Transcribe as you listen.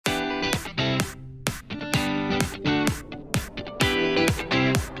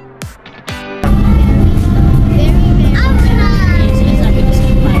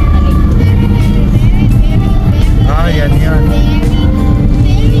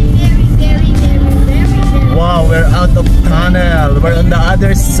we're on the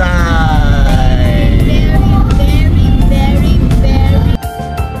other side.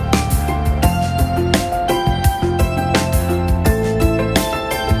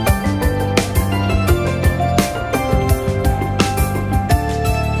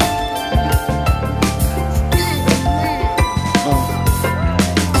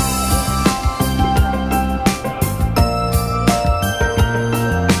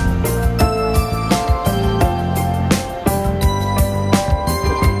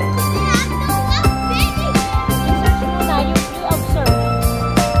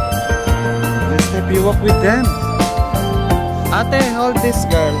 You walk with them. Ate, hold this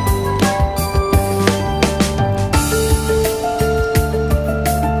girl.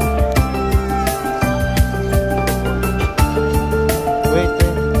 Wait.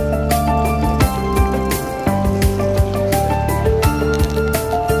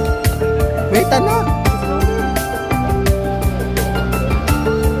 Wait, ano?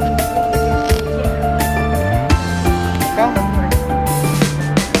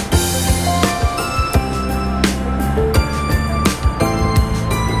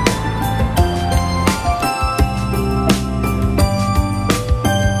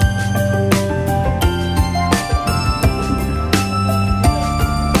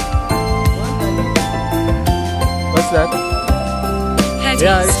 That?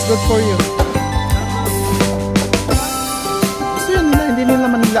 Yeah, it's good for you. Kasi yun nila, hindi nila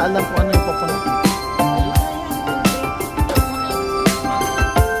man nila alam kung ano yung coconut.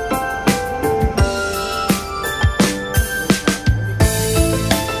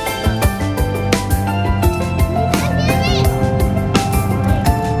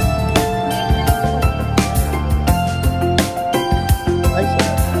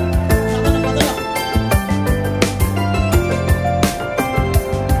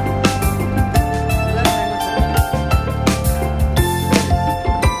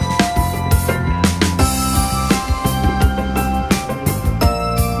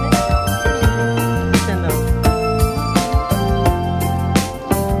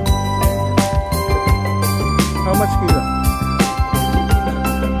 How much kilo?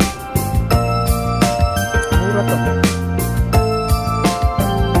 Mura to.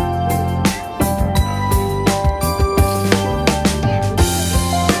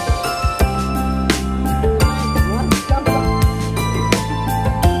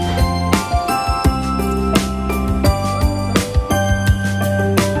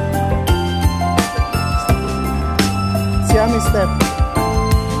 Siami step.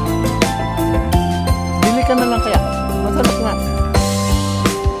 Bili ka na lang kaya. Masarap nga.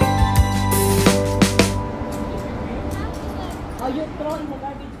 Oh, you throw in the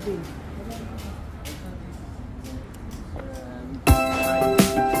garbage bin.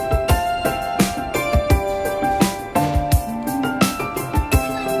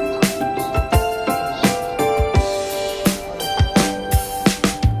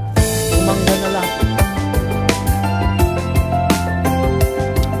 Umangga na lang.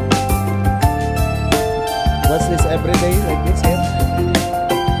 What's this every day like this here?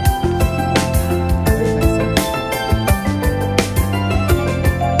 Very nice.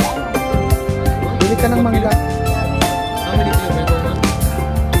 Bili ka ng mangga. How many kilometers now?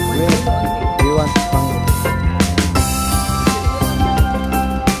 We want mangga.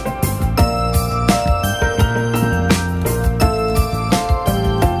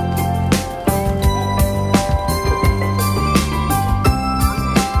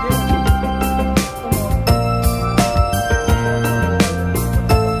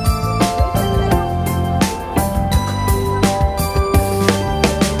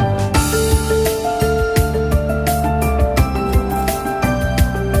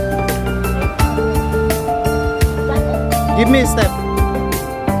 Give me a step. I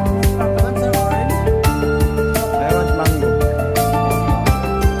want mango.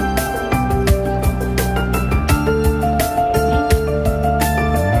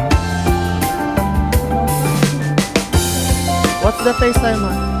 What's the taste,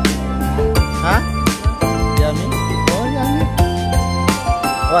 Simon? Huh? Yummy? Oh, yummy.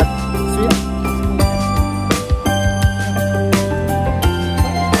 What? Sweet?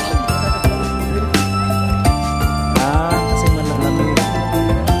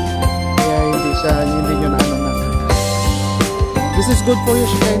 This is good for you,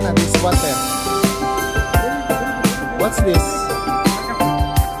 Shikaina, this water. What's this?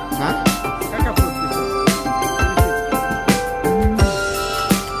 Huh?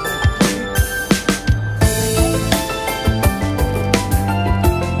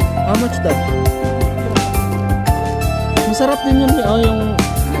 How much that? Masarap din yun. Oh, yung...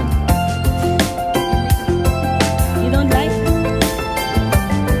 You don't like?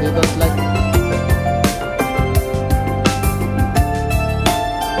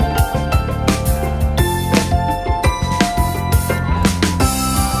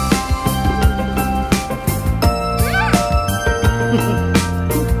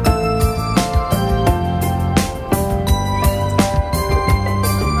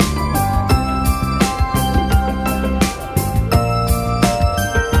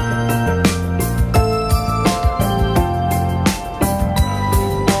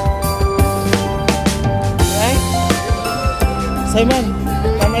 Okay man,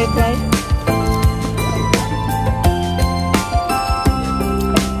 can I try?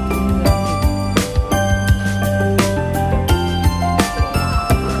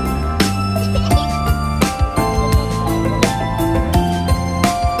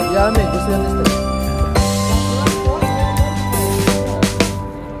 Yummy, gusto yan gusto.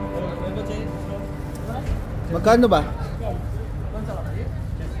 Magkano ba?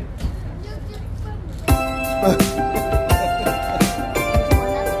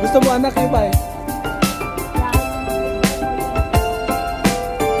 Gusto mo anak yung ba eh?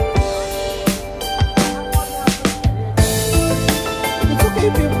 It's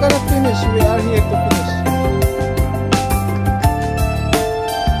okay if you cannot finish. We are here to finish.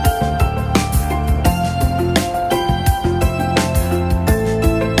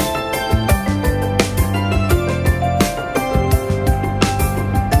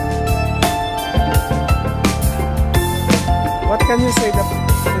 What can you say to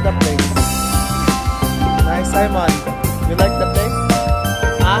the place? Nice, Simon. You like the place?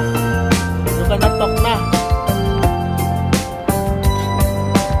 Ah? You cannot talk na.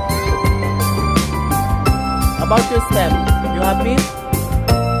 About your step, you happy?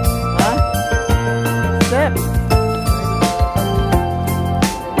 Huh? Step.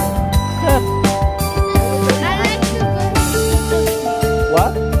 Step.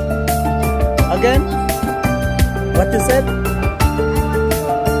 What? Again? What you said?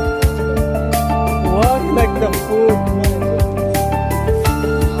 Wow, you like the food.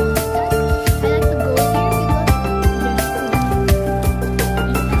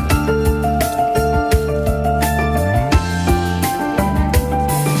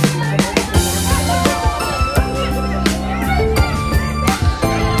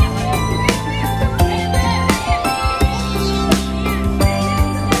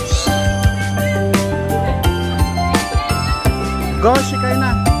 Go,